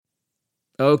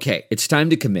Okay, it's time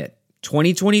to commit.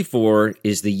 2024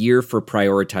 is the year for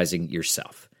prioritizing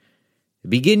yourself.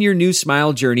 Begin your new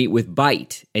smile journey with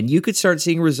Byte, and you could start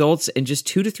seeing results in just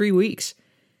 2 to 3 weeks.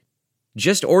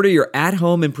 Just order your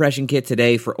at-home impression kit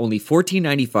today for only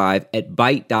 $14.95 at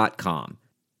Byte.com.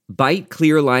 Byte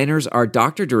clear liners are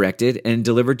doctor-directed and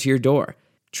delivered to your door.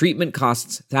 Treatment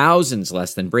costs thousands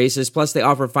less than braces, plus they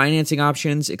offer financing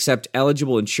options, accept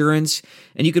eligible insurance,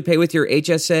 and you could pay with your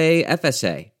HSA,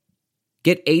 FSA.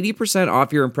 Get 80%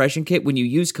 off your impression kit when you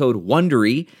use code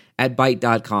WONDERY at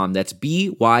Byte.com. That's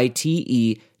BYTE.com.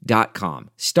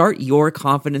 Start your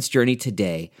confidence journey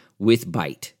today with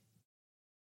Byte.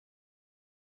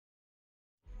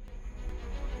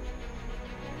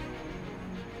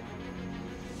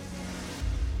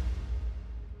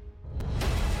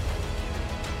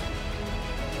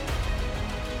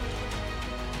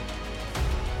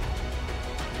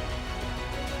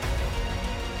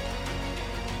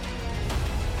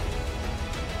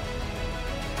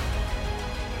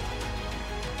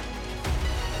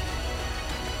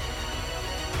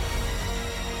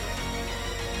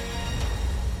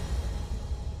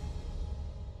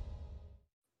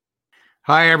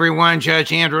 Hi, everyone.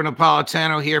 Judge Andrew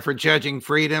Napolitano here for Judging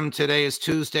Freedom. Today is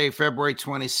Tuesday, February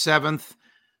 27th,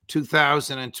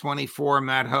 2024.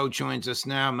 Matt Ho joins us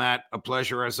now. Matt, a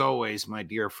pleasure as always, my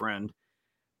dear friend.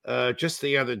 Just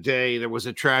the other day, there was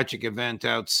a tragic event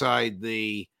outside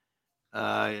the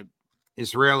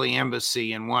Israeli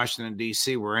embassy in Washington,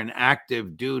 D.C., where an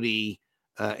active duty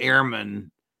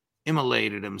airman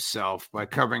immolated himself by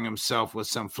covering himself with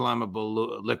some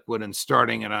flammable liquid and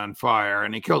starting it on fire,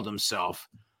 and he killed himself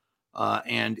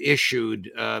and issued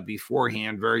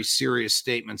beforehand very serious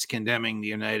statements condemning the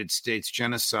United States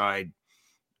genocide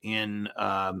in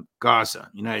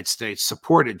Gaza. United States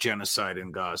supported genocide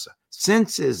in Gaza.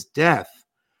 Since his death,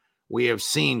 we have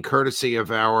seen, courtesy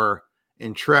of our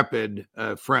intrepid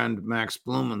friend Max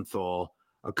Blumenthal,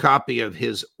 a copy of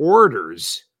his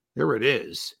orders. There it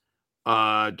is.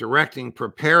 Directing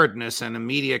preparedness and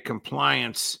immediate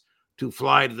compliance to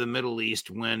fly to the Middle East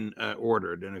when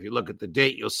ordered. And if you look at the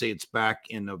date, you'll see it's back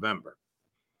in November.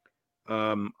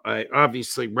 I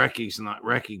obviously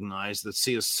recognize that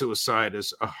suicide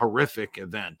is a horrific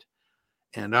event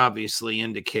and obviously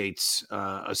indicates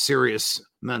a serious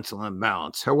mental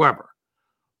imbalance. However,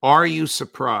 are you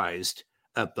surprised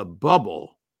at the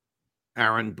bubble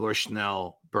Aaron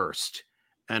Bushnell burst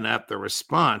and at the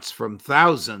response from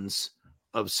thousands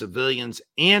of civilians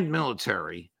and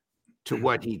military to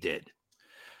what he did?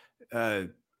 I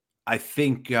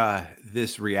think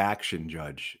this reaction,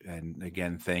 Judge, and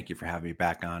again, thank you for having me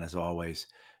back on as always.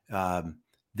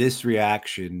 This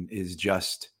reaction is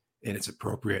just, and it's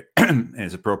appropriate,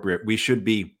 We should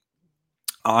be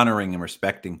honoring and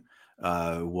respecting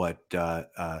what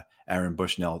Aaron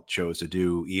Bushnell chose to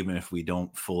do, even if we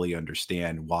don't fully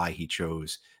understand why he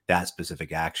chose that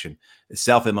specific action.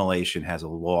 Self-immolation has a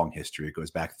long history. It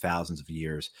goes back thousands of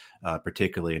years,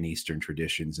 particularly in Eastern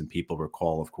traditions. And people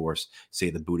recall, of course, say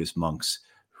the Buddhist monks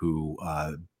who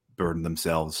burned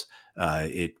themselves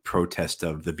in protest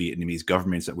of the Vietnamese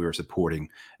governments that we were supporting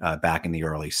back in the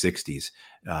early 60s.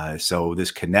 So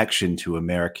this connection to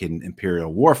American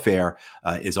imperial warfare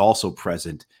is also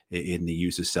present in the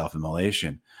use of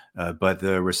self-immolation. But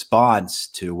the response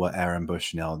to what Aaron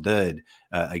Bushnell did,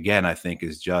 again, I think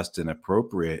is just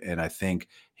inappropriate. And I think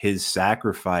his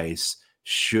sacrifice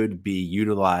should be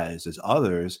utilized as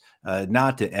others,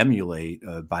 not to emulate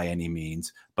by any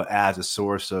means, but as a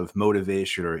source of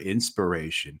motivation or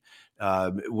inspiration.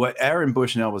 What Aaron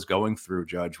Bushnell was going through,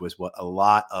 Judge, was what a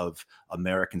lot of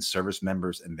American service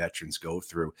members and veterans go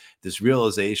through. This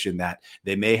realization that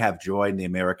they may have joined the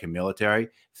American military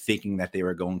thinking that they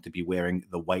were going to be wearing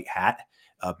the white hat,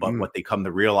 but what they come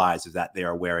to realize is that they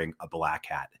are wearing a black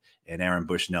hat. And Aaron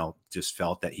Bushnell just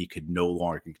felt that he could no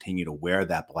longer continue to wear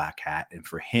that black hat. And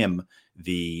for him,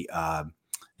 the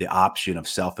option of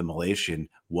self-immolation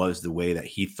was the way that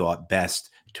he thought best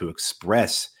to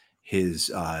express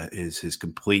his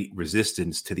complete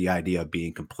resistance to the idea of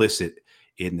being complicit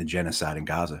in the genocide in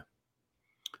Gaza.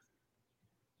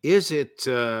 Is it?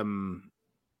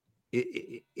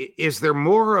 Is there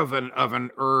more of an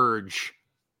urge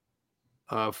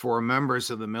for members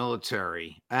of the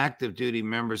military, active duty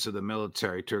members of the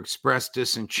military, to express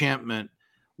disenchantment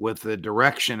with the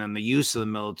direction and the use of the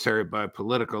military by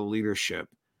political leadership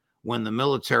when the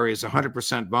military is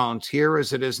 100% volunteer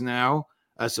as it is now,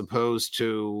 as opposed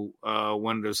to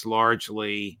when it was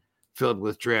largely filled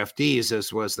with draftees,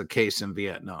 as was the case in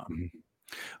Vietnam?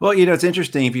 Well, you know, it's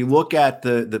interesting. If you look at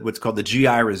the what's called the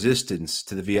GI resistance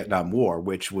to the Vietnam War,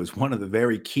 which was one of the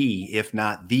very key, if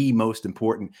not the most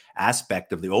important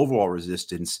aspect of the overall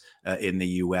resistance in the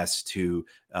U.S. to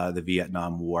the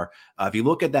Vietnam War. If you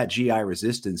look at that GI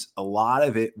resistance, a lot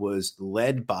of it was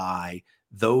led by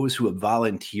those who have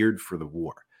volunteered for the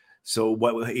war. So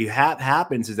what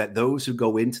happens is that those who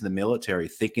go into the military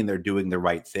thinking they're doing the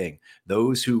right thing,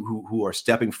 those who are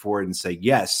stepping forward and say,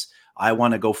 yes, I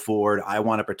want to go forward. I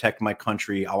want to protect my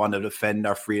country. I want to defend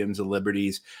our freedoms and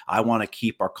liberties. I want to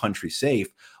keep our country safe.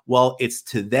 Well, it's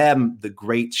to them the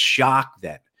great shock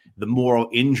then, the moral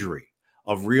injury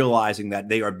of realizing that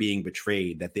they are being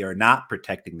betrayed, that they are not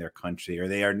protecting their country, or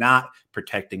they are not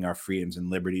protecting our freedoms and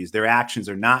liberties. Their actions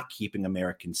are not keeping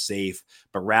Americans safe,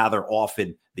 but rather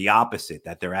often the opposite,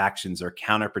 that their actions are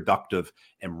counterproductive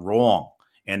and wrong,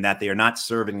 and that they are not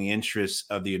serving the interests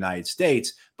of the United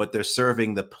States, but they're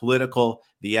serving the political,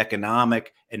 the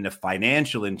economic, and the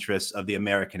financial interests of the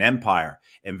American empire,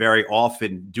 and very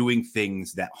often doing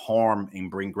things that harm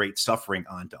and bring great suffering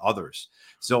onto others.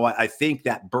 So I think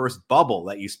that burst bubble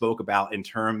that you spoke about in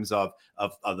terms of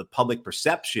the public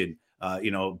perception,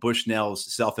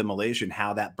 Bushnell's self-immolation,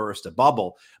 how that burst a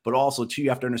bubble, but also too, you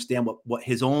have to understand what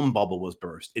his own bubble was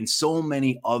burst, and so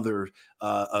many other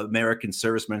American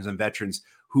servicemen and veterans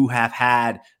who have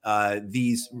had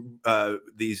these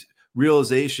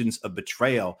realizations of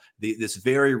betrayal, this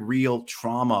very real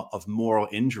trauma of moral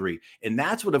injury. And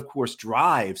that's what, of course,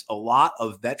 drives a lot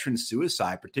of veteran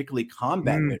suicide, particularly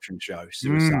combat veteran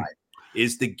suicide.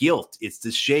 Is the guilt, it's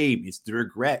the shame, it's the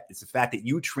regret, it's the fact that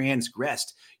you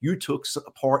transgressed, you took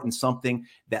part in something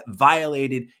that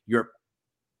violated your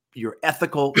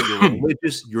ethical, your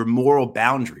religious, your moral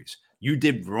boundaries. You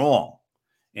did wrong.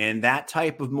 And that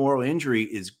type of moral injury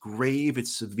is grave,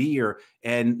 it's severe.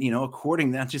 And,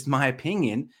 according, not just my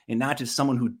opinion and not just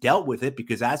someone who dealt with it,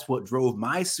 because that's what drove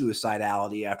my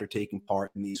suicidality after taking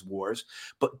part in these wars,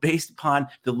 but based upon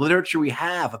the literature we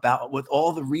have about, with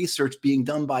all the research being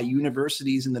done by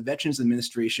universities and the Veterans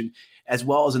Administration, as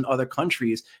well as in other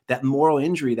countries, that moral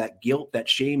injury, that guilt, that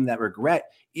shame, that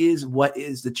regret is what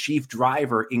is the chief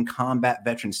driver in combat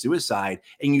veteran suicide.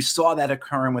 And you saw that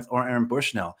occurring with Aaron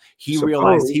Bushnell. He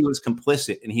realized he was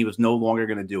complicit and he was no longer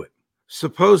going to do it.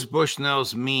 Suppose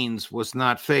Bushnell's means was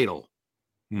not fatal.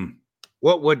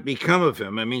 What would become of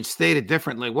him? I mean, stated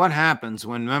differently, what happens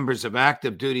when members of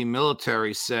active duty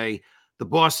military say, the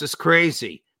boss is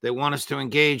crazy, they want us to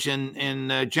engage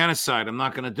in genocide, I'm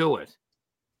not going to do it,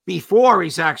 before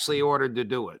he's actually ordered to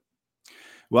do it?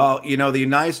 Well, the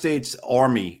United States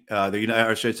Army,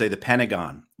 the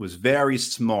Pentagon, was very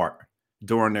smart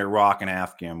during the Iraq and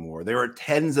Afghan war. There were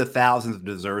tens of thousands of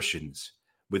desertions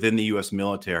within the U.S.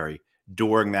 military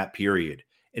during that period,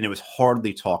 and it was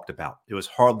hardly talked about. It was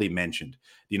hardly mentioned.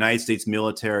 The United States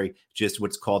military just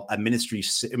what's called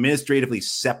administratively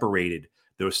separated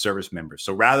those service members.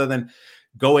 So rather than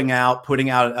going out, putting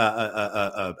out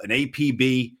an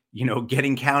APB,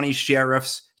 getting county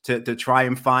sheriffs to try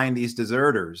and find these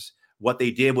deserters, what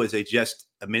they did was they just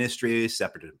administratively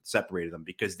separated them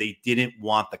because they didn't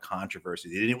want the controversy.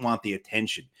 They didn't want the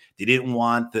attention. They didn't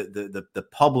want the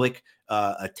public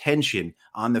attention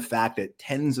on the fact that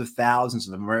tens of thousands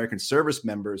of American service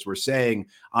members were saying,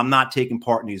 I'm not taking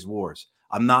part in these wars.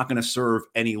 I'm not going to serve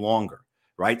any longer.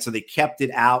 Right. So they kept it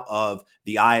out of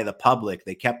the eye of the public.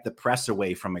 They kept the press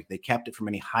away from it. They kept it from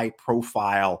any high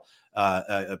profile,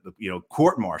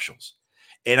 court martials.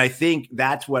 And I think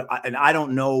that's and I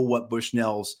don't know what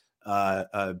Bushnell's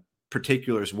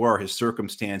particulars were, his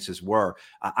circumstances were.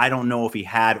 I don't know if he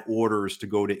had orders to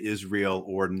go to Israel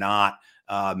or not.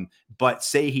 But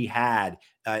say he had,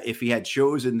 if he had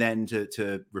chosen then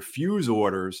to refuse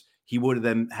orders, he would have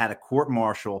then had a court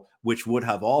martial, which would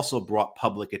have also brought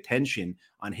public attention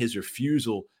on his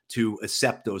refusal to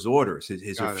accept those orders,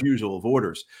 his refusal of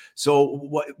orders. So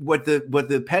what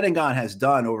the Pentagon has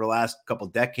done over the last couple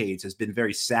of decades has been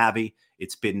very savvy.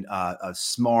 It's been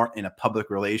smart in a public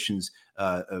relations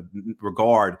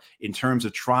regard in terms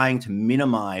of trying to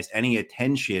minimize any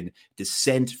attention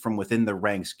dissent from within the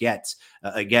ranks gets.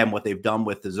 Again, what they've done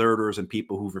with deserters and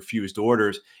people who've refused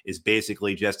orders is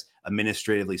basically just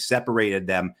administratively separated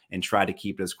them and try to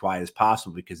keep it as quiet as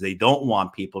possible because they don't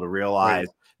want people to realize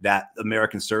that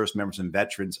American service members and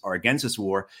veterans are against this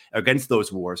war, against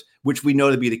those wars, which we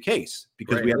know to be the case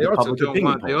because we have the public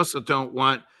opinion. They also don't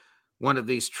want one of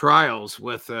these trials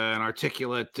with an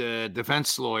articulate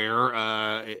defense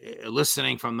lawyer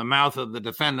listening from the mouth of the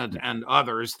defendant and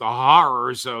others the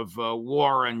horrors of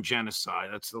war and genocide.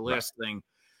 That's the last thing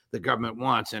the government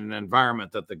wants in an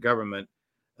environment that the government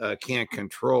can't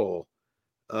control.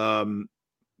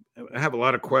 I have a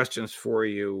lot of questions for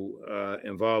you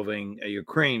involving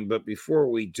Ukraine. But before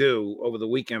we do, over the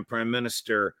weekend, Prime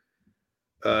Minister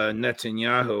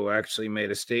Netanyahu actually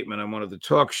made a statement on one of the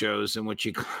talk shows in which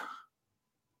he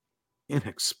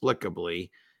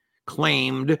inexplicably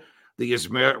claimed the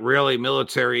Israeli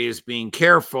military is being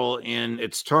careful in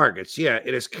its targets. Yeah,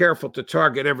 it is careful to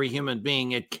target every human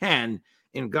being it can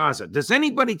in Gaza. Does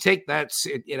anybody take that?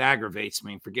 It aggravates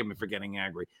me. Forgive me for getting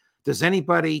angry. Does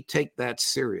anybody take that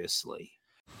seriously?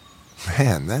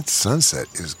 Man, that sunset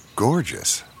is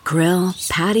gorgeous. Grill,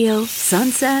 patio,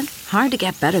 sunset. Hard to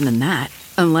get better than that.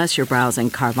 Unless you're browsing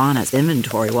Carvana's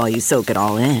inventory while you soak it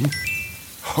all in.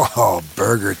 Oh,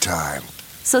 burger time.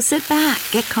 So sit back,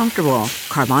 get comfortable.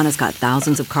 Carvana's got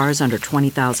thousands of cars under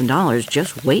 $20,000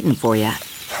 just waiting for you.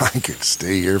 I could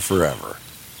stay here forever.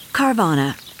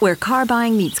 Carvana, where car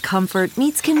buying meets comfort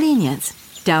meets convenience.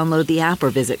 Download the app or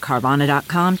visit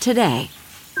Carvana.com today.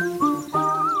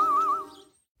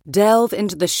 Delve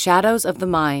into the shadows of the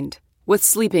mind with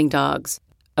Sleeping Dogs,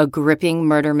 a gripping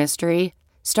murder mystery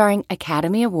starring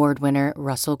Academy Award winner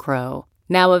Russell Crowe.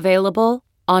 Now available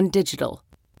on digital.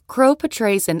 Crowe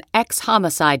portrays an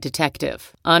ex-homicide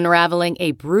detective unraveling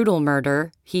a brutal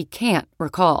murder he can't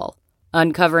recall.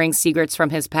 Uncovering secrets from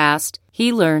his past,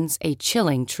 he learns a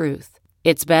chilling truth.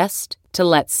 It's best to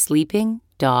let sleeping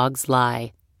dogs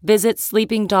lie. Visit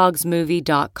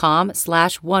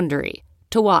sleepingdogsmovie.com/Wondery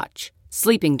to watch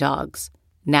Sleeping Dogs,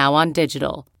 now on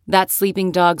digital. That's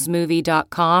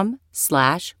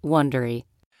sleepingdogsmovie.com/Wondery.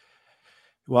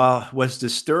 Well, what's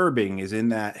disturbing is in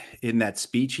that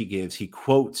speech he gives, he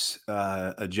quotes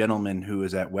a gentleman who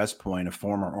was at West Point, a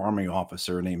former Army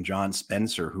officer named John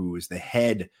Spencer, who was the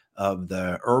head of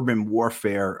the Urban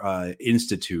Warfare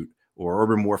Institute or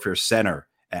Urban Warfare Center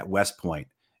at West Point.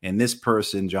 And this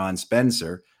person, John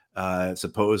Spencer,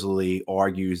 supposedly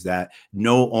argues that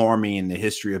no army in the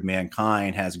history of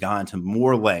mankind has gone to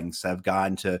more lengths, have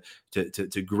gone to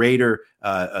greater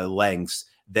lengths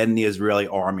than the Israeli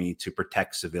army to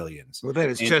protect civilians. Well, that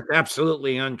is just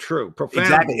absolutely untrue.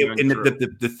 Exactly. Untrue. And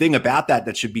the thing about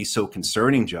that should be so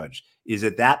concerning, Judge, is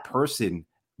that person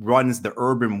runs the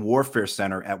Urban Warfare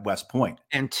Center at West Point.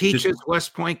 And teaches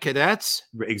West Point cadets?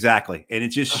 Exactly. And it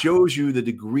just shows you the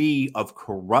degree of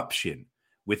corruption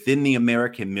within the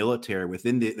American military,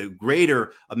 within the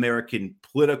greater American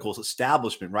political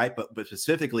establishment, right? But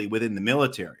specifically within the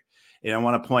military. And I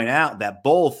want to point out that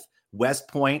both West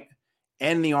Point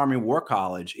and the Army War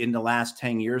College in the last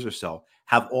 10 years or so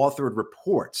have authored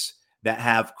reports that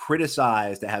have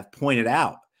criticized, that have pointed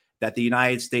out that the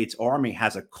United States Army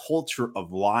has a culture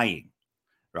of lying,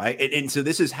 right? And so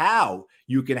this is how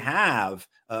you can have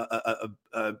a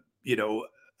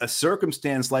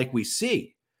circumstance like we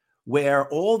see, where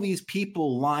all these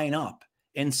people line up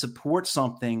and support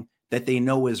something that they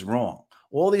know is wrong.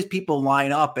 All these people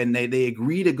line up and they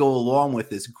agree to go along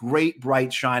with this great,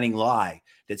 bright, shining lie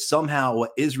that somehow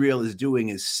what Israel is doing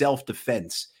is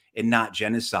self-defense and not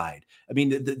genocide. I mean,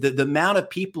 the amount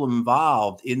of people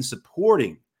involved in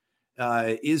supporting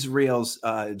Israel's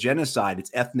genocide,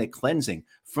 its ethnic cleansing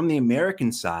from the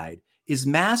American side is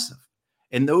massive.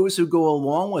 And those who go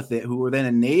along with it, who are then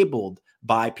enabled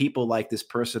by people like this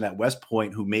person at West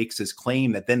Point who makes this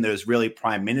claim that then the Israeli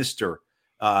prime minister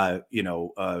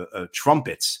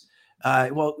trumpets.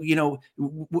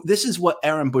 This is what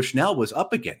Aaron Bushnell was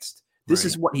up against. This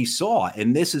is what he saw.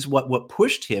 And this is what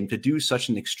pushed him to do such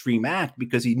an extreme act,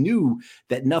 because he knew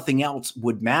that nothing else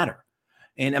would matter.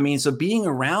 And I mean, so being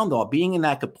around being in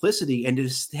that complicity and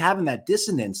just having that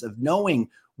dissonance of knowing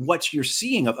what you're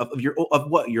seeing of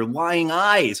what your lying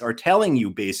eyes are telling you,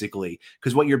 basically,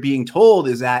 because what you're being told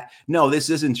is that, no, this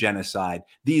isn't genocide.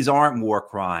 These aren't war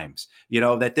crimes,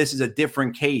 that this is a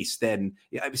different case than.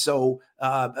 So,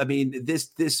 I mean,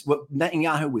 this what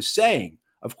Netanyahu was saying,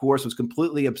 of course, was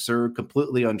completely absurd,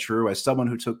 completely untrue. As someone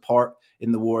who took part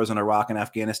in the wars in Iraq and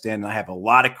Afghanistan, and I have a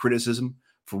lot of criticism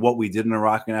for what we did in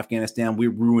Iraq and Afghanistan. We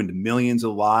ruined millions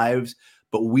of lives,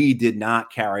 but we did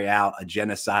not carry out a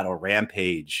genocidal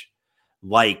rampage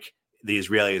like the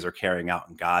Israelis are carrying out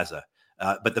in Gaza.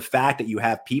 But the fact that you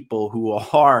have people who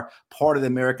are part of the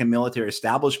American military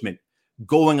establishment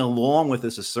going along with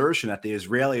this assertion that the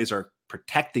Israelis are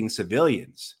protecting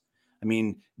civilians, I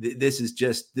mean, this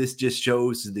just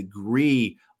shows the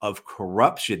degree of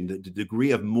corruption, the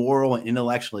degree of moral and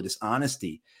intellectual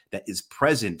dishonesty that is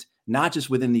present, not just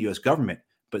within the U.S. government,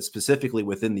 but specifically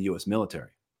within the U.S.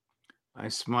 military. I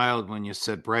smiled when you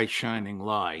said bright, shining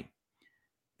lie.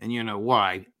 And you know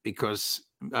why? Because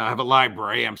I have a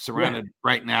library. I'm surrounded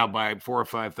right now by 4,000 or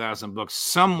 5,000 books.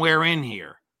 Somewhere in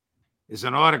here is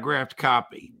an autographed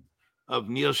copy of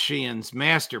Neil Sheehan's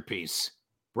masterpiece,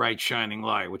 Bright Shining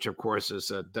Lie, which, of course,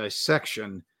 is a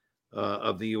dissection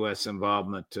of the U.S.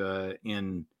 involvement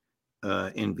in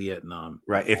Vietnam.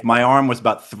 Right. If my arm was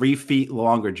about 3 feet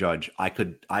longer, Judge, I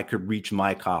could reach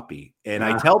my copy. And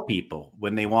I tell people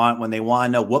when they want to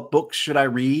know what books should I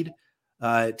read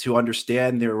to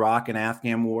understand the Iraq and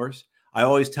Afghan wars, I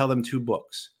always tell them 2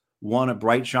 books. One, A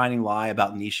Bright Shining Lie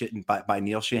about Nietzsche by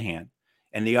Neil Shahan,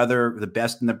 and the other, The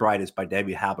Best and the Brightest by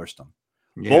David Halberstam.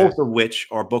 Both of which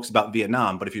are books about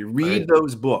Vietnam. But if you read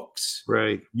those books,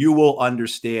 you will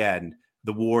understand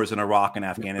the wars in Iraq and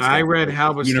Afghanistan. I read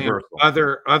Halberstam's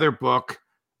other book,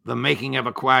 The Making of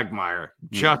a Quagmire,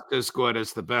 just as good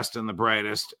as The Best and the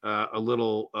Brightest, a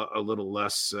little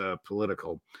less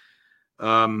political.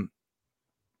 The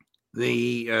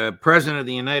President of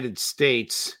the United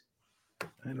States,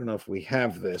 I don't know if we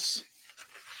have this,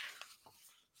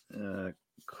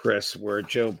 Chris, where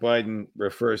Joe Biden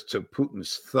refers to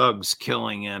Putin's thugs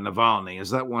killing Navalny.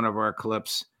 Is that one of our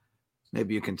clips?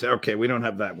 Maybe you can tell. Okay, we don't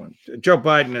have that one. Joe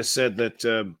Biden has said that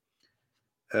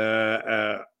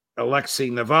Alexei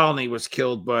Navalny was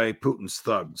killed by Putin's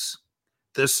thugs.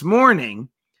 This morning,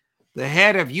 the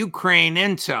head of Ukraine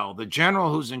Intel, the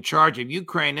general who's in charge of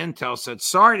Ukraine Intel, said,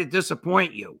 "Sorry to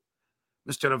disappoint you.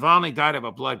 Mr. Navalny died of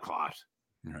a blood clot."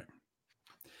 Right.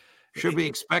 Should we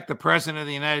expect the president of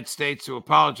the United States to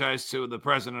apologize to the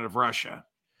president of Russia?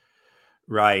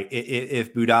 Right.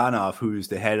 If Budanov, who's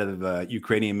the head of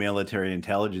Ukrainian military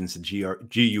intelligence,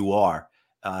 GUR,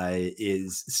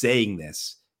 is saying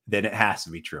this, then it has to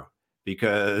be true.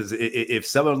 Because if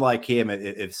someone like him,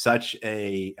 if such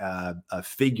a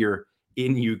figure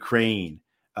in Ukraine,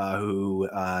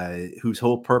 whose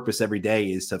whole purpose every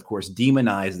day is to, of course,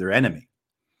 demonize their enemy,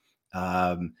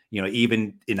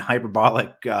 even in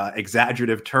hyperbolic,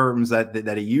 exaggerative terms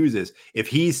that he uses, if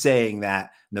he's saying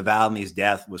that Navalny's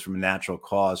death was from a natural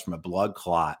cause, from a blood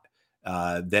clot,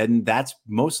 then that's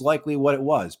most likely what it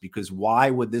was. Because why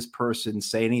would this person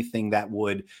say anything that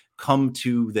would come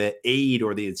to the aid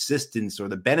or the assistance or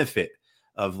the benefit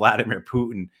of Vladimir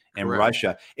Putin and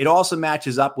Russia? It also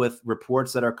matches up with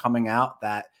reports that are coming out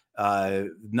that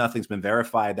nothing's been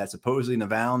verified, that supposedly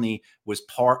Navalny was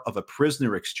part of a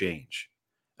prisoner exchange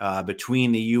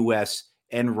between the U.S.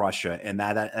 and Russia, and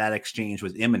that exchange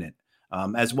was imminent.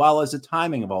 As well as the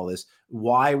timing of all this.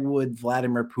 Why would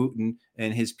Vladimir Putin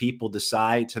and his people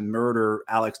decide to murder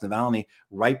Alex Navalny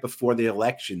right before the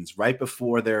elections, right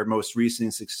before their most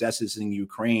recent successes in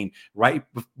Ukraine, right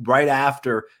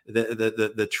after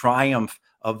the triumph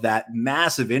of that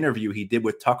massive interview he did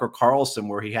with Tucker Carlson,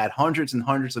 where he had hundreds and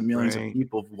hundreds of millions of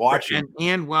people watching?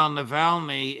 And while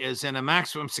Navalny is in a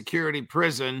maximum security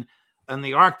prison in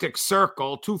the Arctic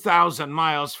Circle, 2,000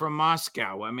 miles from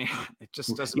Moscow. I mean, it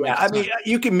just doesn't make sense.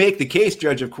 You can make the case,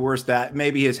 Judge, of course, that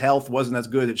maybe his health wasn't as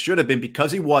good as it should have been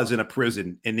because he was in a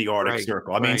prison in the Arctic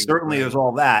Circle. I mean, certainly there's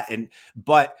all that.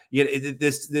 But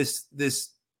this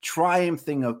triumph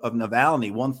thing of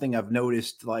Navalny, one thing I've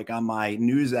noticed, like on my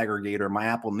news aggregator, my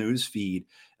Apple News feed,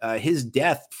 his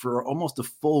death for almost a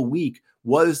full week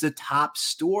was the top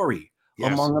story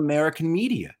among American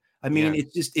media. I mean,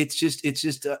 it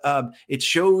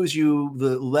shows you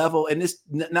the level, and this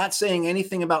not saying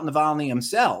anything about Navalny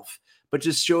himself, but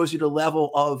just shows you the level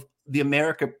of the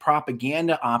American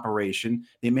propaganda operation,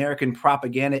 the American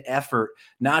propaganda effort,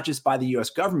 not just by the U.S.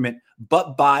 government,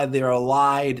 but by their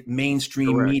allied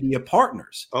mainstream media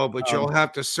partners. Oh, but you'll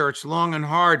have to search long and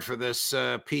hard for this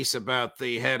piece about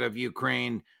the head of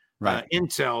Ukraine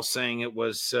Intel saying it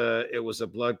was a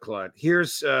blood clot.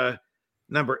 Here's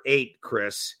number 8,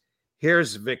 Chris.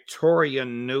 Here's Victoria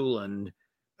Nuland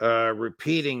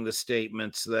repeating the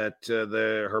statements that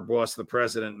her boss, the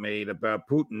president, made about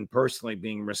Putin personally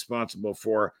being responsible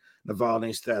for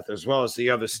Navalny's death, as well as the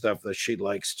other stuff that she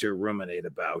likes to ruminate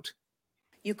about.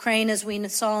 Ukraine, as we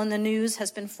saw in the news,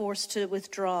 has been forced to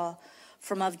withdraw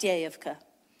from Avdiivka.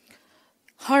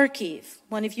 Kharkiv,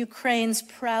 one of Ukraine's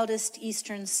proudest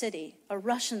eastern city, a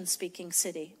Russian-speaking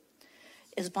city,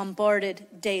 is bombarded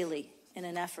daily in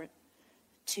an effort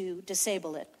to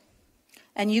disable it.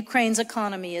 And Ukraine's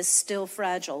economy is still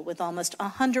fragile, with almost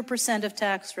 100% of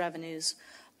tax revenues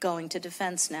going to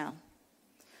defense now.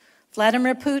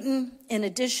 Vladimir Putin, in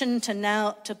addition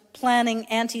to planning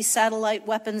anti-satellite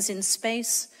weapons in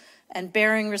space and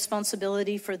bearing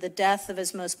responsibility for the death of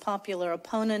his most popular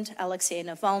opponent, Alexei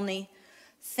Navalny,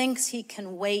 thinks he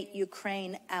can wait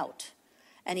Ukraine out,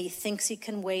 and he thinks he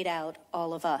can wait out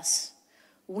all of us.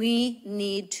 We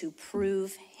need to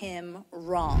prove him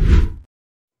wrong.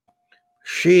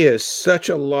 She is such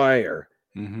a liar.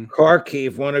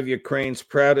 Kharkiv, one of Ukraine's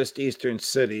proudest eastern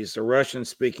cities, a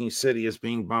Russian-speaking city, is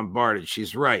being bombarded.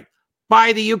 She's right.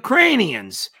 By the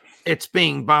Ukrainians. it's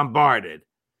being bombarded,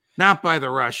 not by the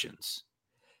Russians.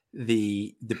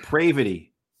 The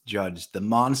depravity, Judge, the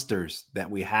monsters that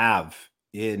we have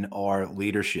in our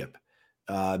leadership,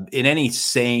 in any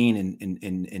sane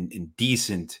and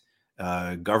decent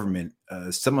government,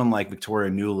 someone like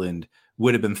Victoria Nuland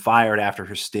would have been fired after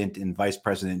her stint in Vice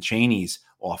President Cheney's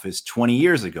office 20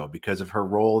 years ago because of her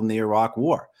role in the Iraq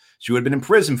War. She would have been in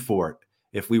prison for it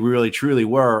if we really truly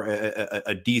were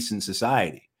a decent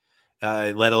society.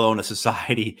 Let alone a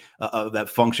society that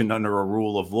functioned under a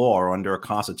rule of law or under a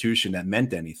constitution that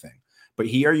meant anything. But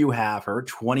here you have her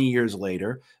 20 years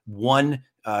later, one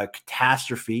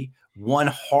catastrophe, one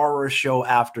horror show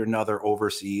after another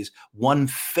overseas, one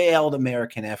failed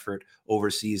American effort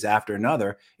overseas after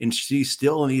another, and she's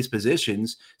still in these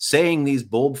positions, saying these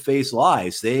bold-faced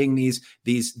lies, saying these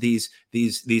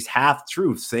half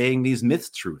truths, saying these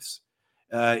myth truths.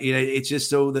 It's just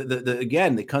so the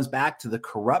again, it comes back to the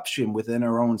corruption within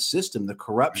our own system, the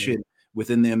corruption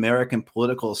within the American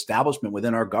political establishment,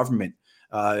 within our government,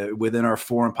 within our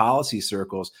foreign policy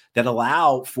circles that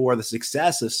allow for the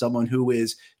success of someone who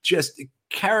is just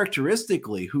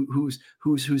characteristically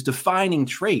whose defining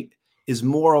trait is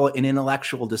moral and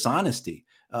intellectual dishonesty.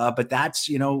 But that's,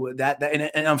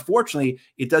 and unfortunately,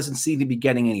 it doesn't seem to be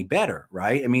getting any better,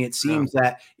 right? I mean, it seems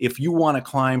that if you want to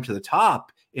climb to the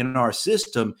top in our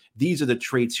system, these are the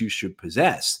traits you should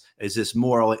possess. Is this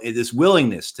this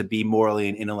willingness to be morally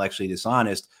and intellectually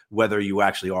dishonest, whether you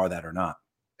actually are that or not.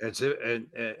 It's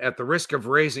at the risk of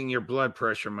raising your blood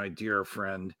pressure, my dear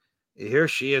friend. Here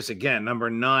she is again, number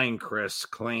 9, Chris,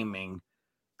 claiming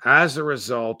as a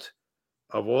result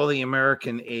of all the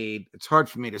American aid, it's hard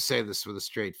for me to say this with a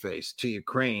straight face, to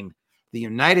Ukraine, the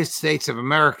United States of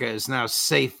America is now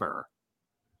safer.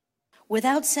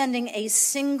 Without sending a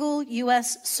single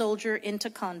U.S. soldier into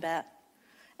combat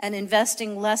and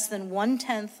investing less than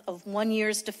 1/10 of 1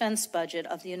 year's defense budget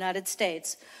of the United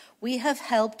States, we have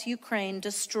helped Ukraine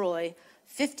destroy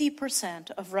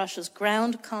 50% of Russia's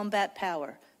ground combat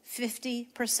power,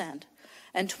 50%,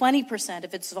 and 20%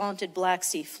 of its vaunted Black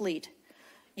Sea fleet.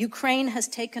 Ukraine has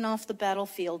taken off the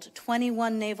battlefield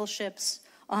 21 naval ships,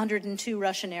 102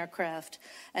 Russian aircraft,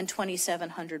 and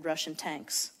 2,700 Russian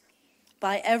tanks.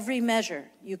 By every measure,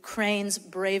 Ukraine's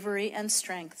bravery and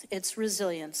strength, its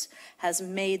resilience, has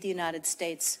made the United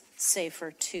States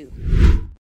safer too.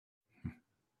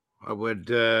 I would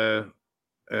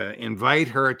invite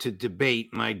her to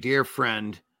debate my dear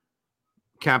friend,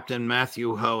 Captain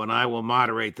Matthew Ho, and I will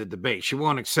moderate the debate. She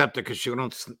won't accept it because she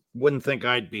wouldn't think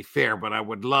I'd be fair, but I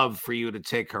would love for you to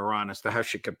take her on as to how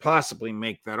she could possibly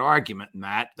make that argument,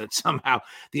 Matt, that somehow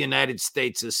the United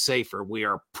States is safer. We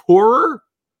are poorer,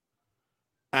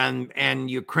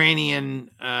 and Ukrainian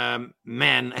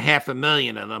men,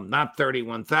 500,000 of them, not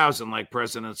 31,000 like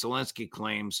President Zelensky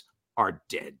claims, are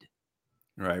dead.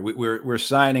 Right. We're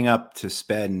signing up to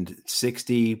spend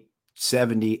 60,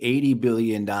 70, 80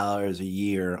 billion dollars a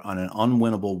year on an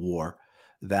unwinnable war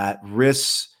that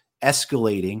risks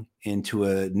escalating into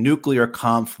a nuclear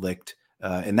conflict.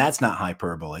 And that's not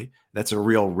hyperbole. That's a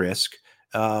real risk.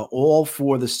 All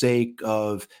for the sake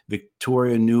of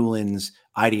Victoria Nuland's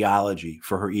ideology,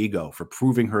 for her ego, for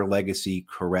proving her legacy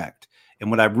correct.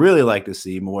 And what I'd really like to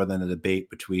see more than a debate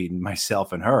between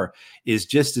myself and her is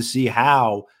just to see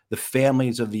how the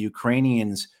families of the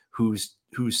Ukrainians whose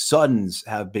sons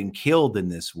have been killed in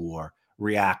this war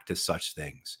react to such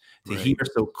things. To hear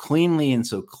so cleanly and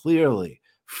so clearly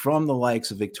from the likes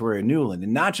of Victoria Nuland,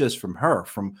 and not just from her,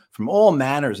 from all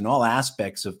manners and all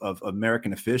aspects of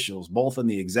American officials, both in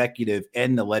the executive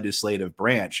and the legislative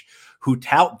branch, who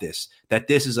tout this, that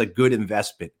this is a good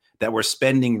investment, that we're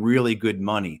spending really good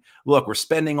money. Look, we're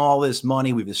spending all this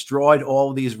money. We've destroyed all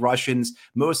of these Russians.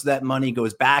 Most of that money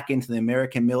goes back into the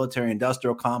American military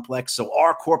industrial complex. So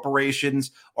our corporations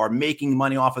are making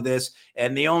money off of this.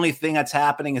 And the only thing that's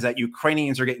happening is that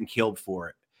Ukrainians are getting killed for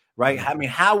it. Right. I mean,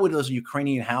 how would those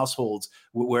Ukrainian households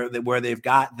where they've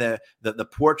got the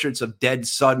portraits of dead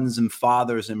sons and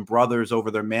fathers and brothers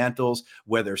over their mantles,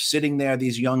 where they're sitting there,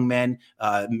 these young men,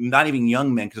 not even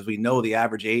young men, because we know the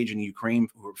average age in Ukraine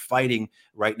who are fighting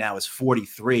right now is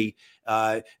 43.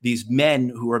 These men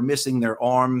who are missing their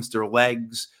arms, their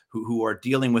legs, who are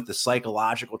dealing with the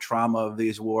psychological trauma of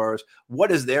these wars.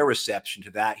 What is their reception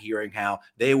to that, hearing how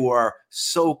they were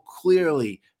so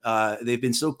clearly they've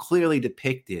been so clearly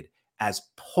depicted as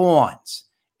pawns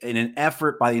in an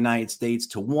effort by the United States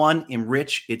to, one,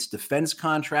 enrich its defense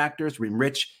contractors,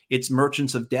 enrich its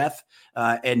merchants of death,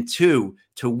 and two,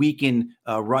 to weaken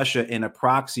Russia in a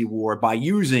proxy war by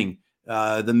using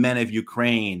the men of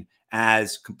Ukraine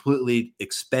as completely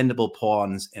expendable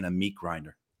pawns in a meat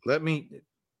grinder. Let me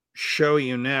show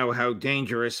you now how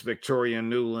dangerous Victoria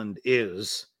Nuland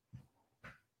is,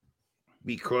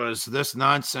 because this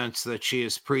nonsense that she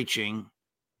is preaching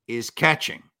is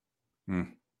catching.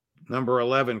 Number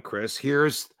 11, Chris.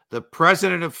 Here's the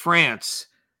president of France,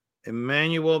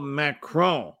 Emmanuel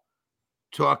Macron,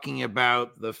 talking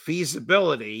about the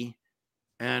feasibility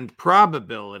and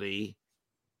probability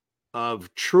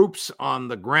of troops on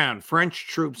the ground, French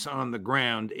troops on the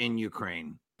ground in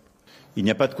Ukraine.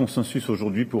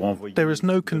 There is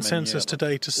no consensus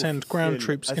today to send ground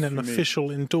troops in an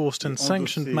official, endorsed and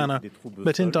sanctioned manner,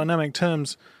 but in dynamic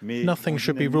terms, nothing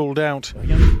should be ruled out.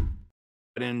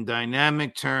 But in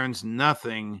dynamic terms,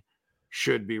 nothing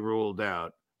should be ruled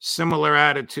out. Similar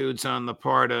attitudes on the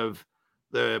part of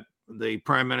the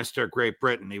Prime Minister of Great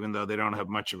Britain, even though they don't have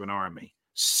much of an army.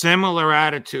 Similar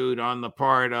attitude on the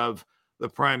part of the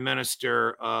Prime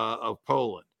Minister of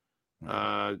Poland.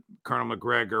 Colonel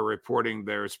McGregor reporting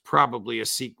there's probably a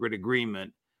secret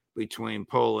agreement between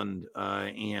Poland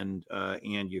and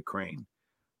Ukraine.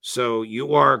 So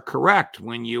you are correct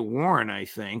when you warn, I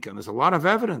think, and there's a lot of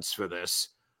evidence for this,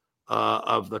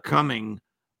 of the coming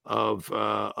of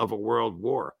a world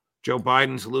war. Joe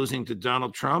Biden's losing to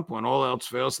Donald Trump. When all else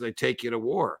fails, they take you to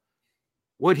war.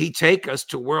 Would he take us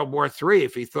to World War III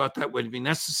if he thought that would be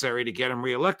necessary to get him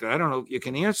reelected? I don't know if you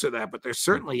can answer that, but there's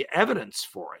certainly evidence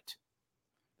for it.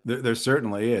 There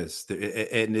certainly is.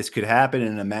 And this could happen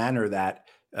in a manner that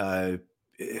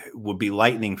would be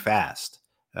lightning fast.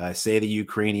 Say the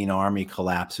Ukrainian army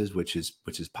collapses, which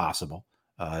is possible.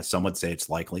 Some would say it's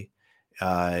likely.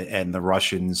 And the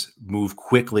Russians move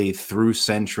quickly through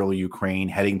central Ukraine,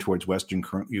 heading towards western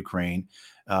Ukraine.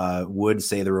 Would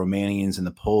say the Romanians and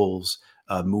the Poles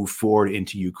move forward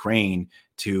into Ukraine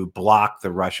to block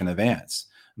the Russian advance.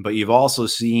 But you've also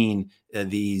seen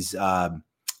these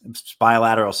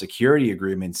bilateral security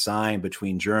agreements signed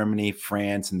between Germany,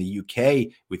 France, and the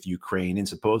UK with Ukraine, and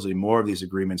supposedly more of these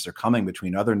agreements are coming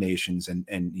between other nations and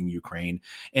in Ukraine.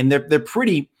 And they're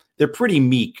pretty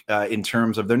meek in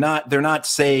terms of they're not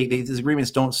saying, these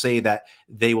agreements don't say that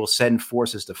they will send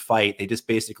forces to fight. They just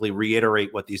basically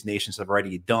reiterate what these nations have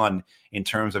already done in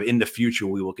terms of in the future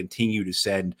we will continue to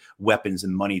send weapons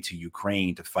and money to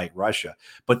Ukraine to fight Russia.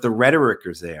 But the rhetoric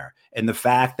is there, and the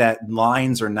fact that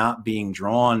lines are not being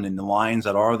drawn and the lines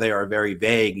that are there are very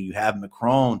vague. You have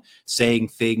Macron saying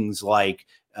things like,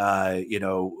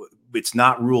 it's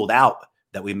not ruled out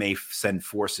that we may send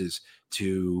forces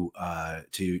to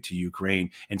Ukraine.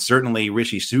 And certainly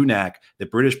Rishi Sunak, the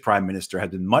British Prime Minister, has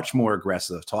been much more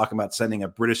aggressive, talking about sending a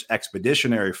British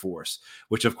expeditionary force,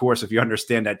 which, of course, if you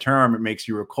understand that term, it makes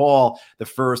you recall the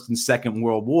First and Second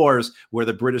World Wars, where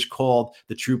the British called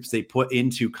the troops they put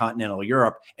into continental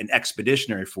Europe an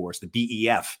expeditionary force, the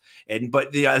BEF.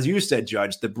 But as you said,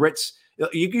 Judge, the Brits,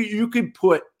 you could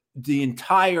put the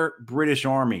entire British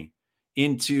army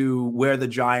into where the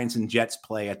Giants and Jets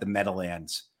play at the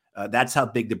Meadowlands. That's how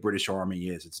big the British Army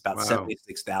is. It's about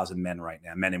 76,000 men right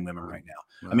now, men and women right now.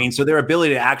 Wow. I mean, so their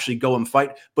ability to actually go and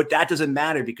fight, but that doesn't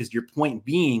matter because your point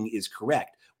being is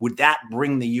correct. Would that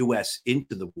bring the U.S.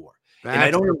 into the war? And I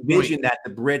don't envision that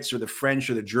the Brits or the French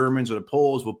or the Germans or the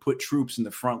Poles will put troops in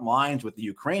the front lines with the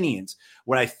Ukrainians.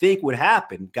 What I think would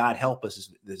happen, God help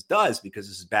us this does, because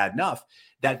this is bad enough,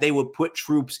 that they would put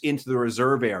troops into the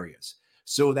reserve areas,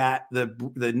 so that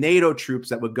the NATO troops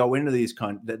that would go into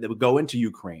that would go into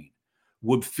Ukraine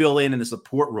would fill in the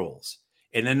support roles.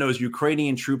 And then those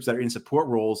Ukrainian troops that are in support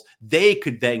roles, they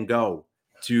could then go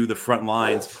to the front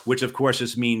lines, which of course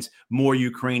just means more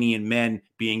Ukrainian men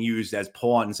being used as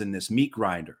pawns in this meat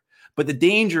grinder. But the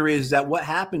danger is that what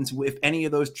happens if any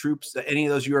of those troops, any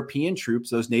of those European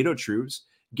troops, those NATO troops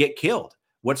get killed?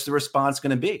 What's the response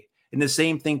going to be? And the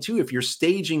same thing, too, if you're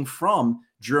staging from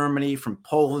Germany, from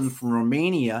Poland, from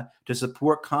Romania to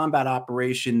support combat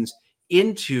operations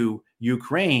into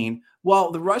Ukraine,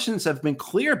 well, the Russians have been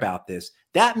clear about this.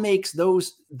 That makes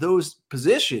those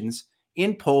positions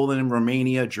in Poland and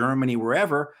Romania, Germany,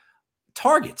 wherever,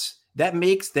 targets. That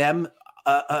makes them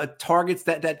targets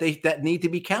that need to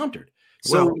be countered.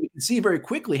 So you can see very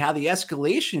quickly how the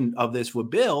escalation of this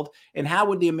would build, and how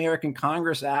would the American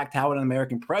Congress act? How would an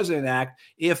American president act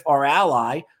if our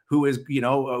ally, who is,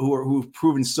 who've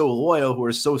proven so loyal, who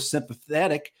are so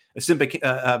sympathetic,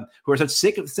 who are such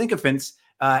sycophants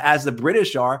as the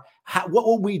British are, what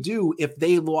would we do if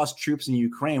they lost troops in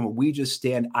Ukraine? Would we just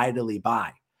stand idly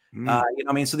by?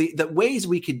 So the ways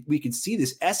we could see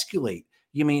this escalate.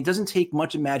 It doesn't take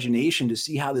much imagination to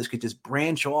see how this could just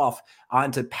branch off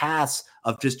onto paths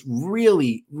of just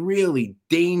really, really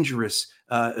dangerous,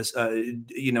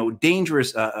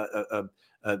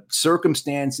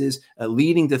 circumstances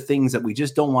leading to things that we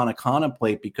just don't want to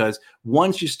contemplate, because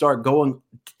once you start going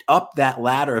up that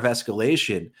ladder of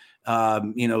escalation,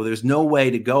 there's no way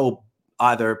to go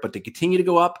either but to continue to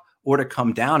go up or to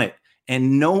come down it.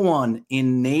 And no one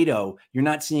in NATO, you're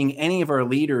not seeing any of our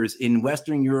leaders in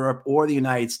Western Europe or the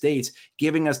United States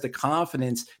giving us the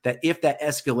confidence that if that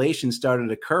escalation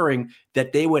started occurring,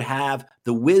 that they would have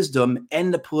the wisdom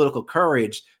and the political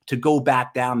courage to go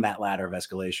back down that ladder of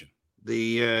escalation.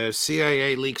 The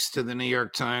CIA leaks to the New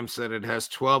York Times that it has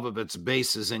 12 of its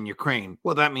bases in Ukraine.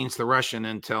 Well, that means the Russian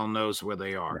intel knows where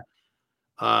they are.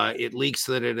 It leaks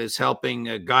that it is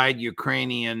helping guide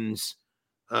Ukrainians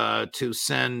to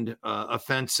send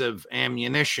offensive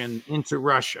ammunition into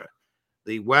Russia.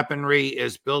 The weaponry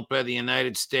is built by the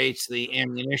United States. The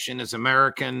ammunition is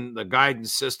American. The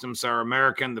guidance systems are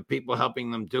American. The people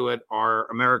helping them do it are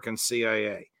American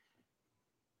CIA.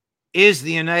 Is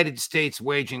the United States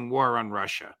waging war on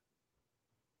Russia?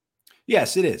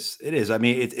 Yes, it is. It is. I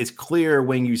mean, it's clear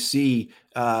when you see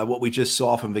what we just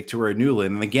saw from Victoria Nuland.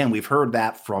 And again, we've heard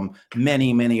that from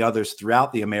many, many others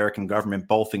throughout the American government,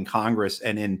 both in Congress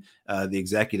and in the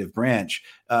executive branch,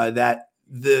 that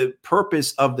the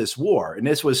purpose of this war, and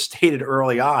this was stated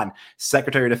early on,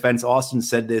 Secretary of Defense Austin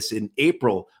said this in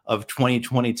April of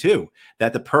 2022,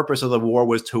 that the purpose of the war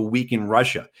was to weaken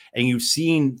Russia. And you've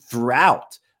seen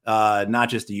throughout not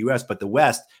just the U.S., but the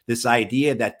West, this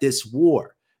idea that this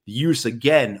war, the use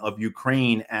again of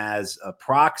Ukraine as a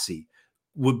proxy,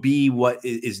 would be what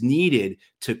is needed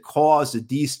to cause the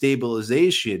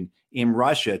destabilization in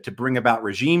Russia to bring about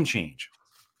regime change.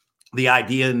 The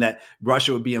idea that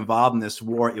Russia would be involved in this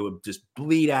war, it would just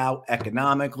bleed out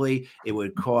economically. It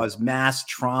would cause mass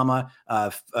trauma,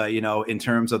 in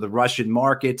terms of the Russian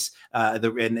markets, and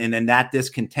then that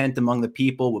discontent among the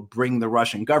people would bring the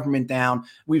Russian government down.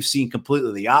 We've seen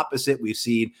completely the opposite. We've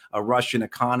seen a Russian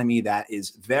economy that is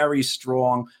very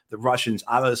strong. The Russians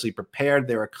obviously prepared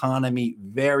their economy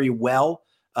very well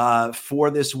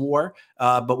for this war,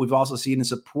 but we've also seen the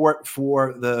support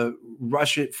for the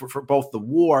Russia for both the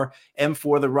war and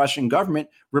for the Russian government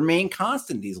remain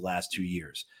constant these last 2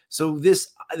 years. So this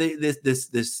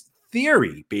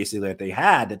theory basically that they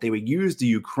had, that they would use the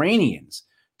Ukrainians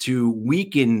to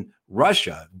weaken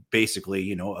Russia,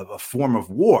 basically, a form of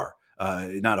war,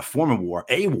 not a form of war,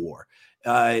 a war,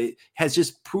 has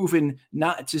just proven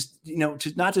not just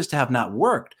to have not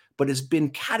worked, but it's been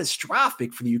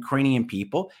catastrophic for the Ukrainian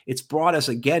people. It's brought us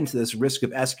again to this risk of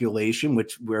escalation,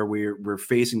 where we're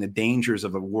facing the dangers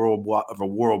of a world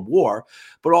war.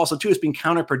 But also too, it's been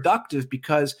counterproductive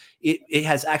because it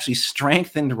has actually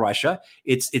strengthened Russia.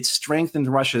 It's strengthened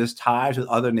Russia's ties with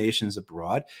other nations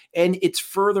abroad, and it's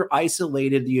further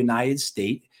isolated the United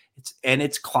States and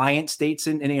its client states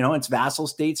and its vassal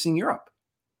states in Europe.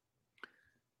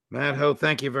 Matt Ho,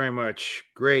 thank you very much.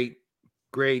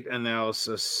 Great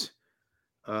analysis,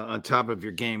 on top of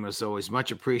your game as always.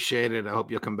 Much appreciated. I hope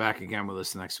you'll come back again with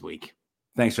us next week.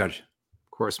 Thanks, Judge.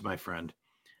 Of course, my friend.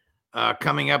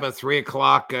 Coming up at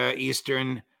 3:00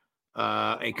 Eastern,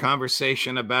 a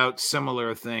conversation about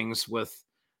similar things with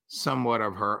somewhat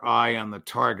of her eye on the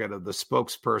target of the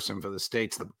spokesperson for the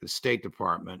State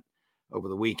Department over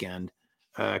the weekend,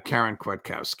 Karen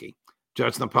Kwiatkowski.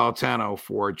 Judge Napolitano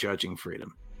for Judging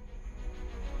Freedom.